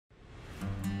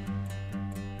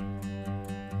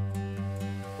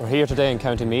We're here today in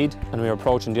County Meade and we are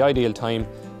approaching the ideal time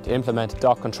to implement a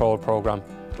dock control programme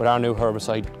with our new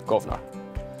herbicide, Governor.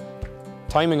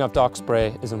 Timing of dock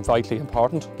spray is vitally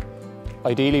important.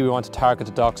 Ideally we want to target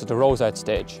the docks at the rosette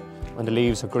stage when the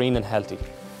leaves are green and healthy,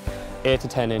 8 to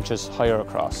 10 inches higher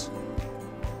across.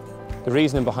 The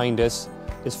reasoning behind this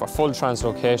is for full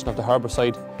translocation of the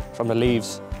herbicide from the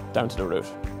leaves down to the root.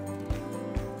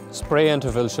 Spray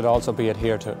intervals should also be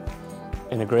adhered to.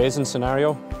 In a grazing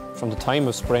scenario, from the time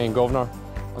of spraying Governor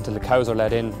until the cows are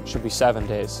let in should be 7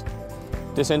 days.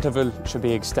 This interval should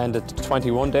be extended to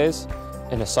 21 days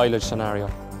in a silage scenario.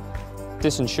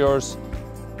 This ensures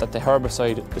that the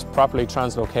herbicide is properly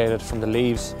translocated from the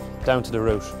leaves down to the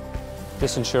root.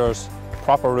 This ensures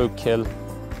proper root kill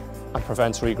and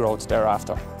prevents regrowths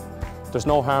thereafter. There's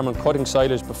no harm in cutting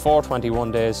silage before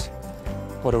 21 days,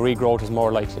 but a regrowth is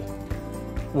more likely.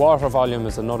 Water volume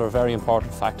is another very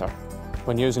important factor.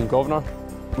 When using Governor,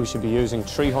 we should be using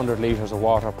 300 litres of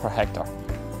water per hectare.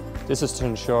 This is to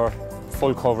ensure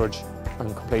full coverage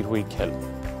and complete weed kill.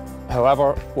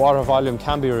 However, water volume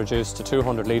can be reduced to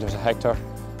 200 litres a hectare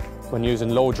when using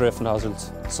low drift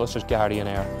nozzles such as Guardian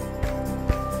Air.